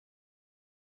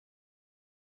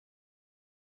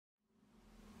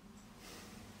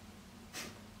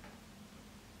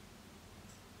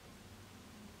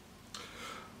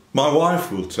My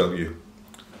wife will tell you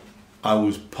I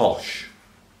was posh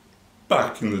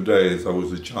back in the days I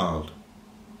was a child.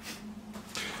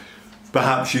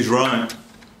 Perhaps she's right.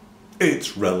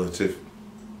 It's relative.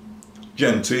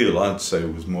 Genteel, I'd say,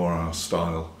 was more our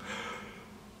style.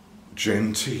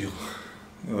 Genteel.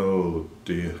 Oh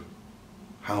dear.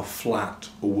 How flat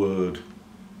a word.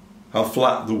 How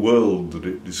flat the world that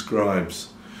it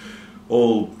describes.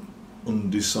 All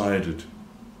undecided.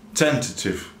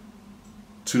 Tentative.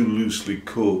 Too loosely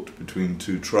caught between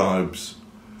two tribes.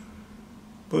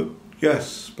 But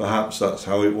yes, perhaps that's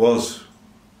how it was.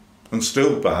 And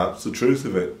still perhaps the truth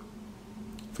of it.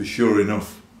 For sure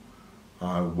enough,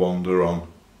 I wander on,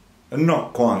 and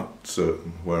not quite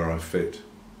certain where I fit.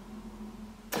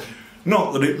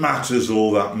 Not that it matters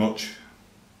all that much.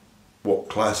 What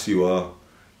class you are,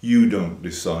 you don't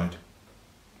decide.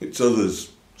 It's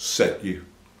others set you,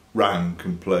 rank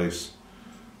and place,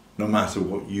 no matter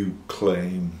what you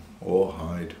claim or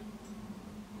hide.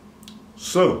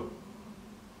 So,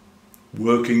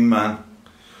 working man?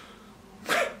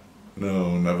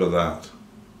 No, never that.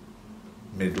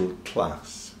 Middle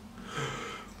class.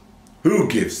 Who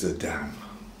gives a damn?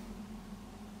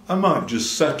 I might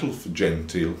just settle for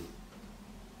genteel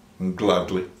and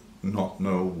gladly not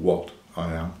know what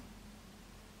I am.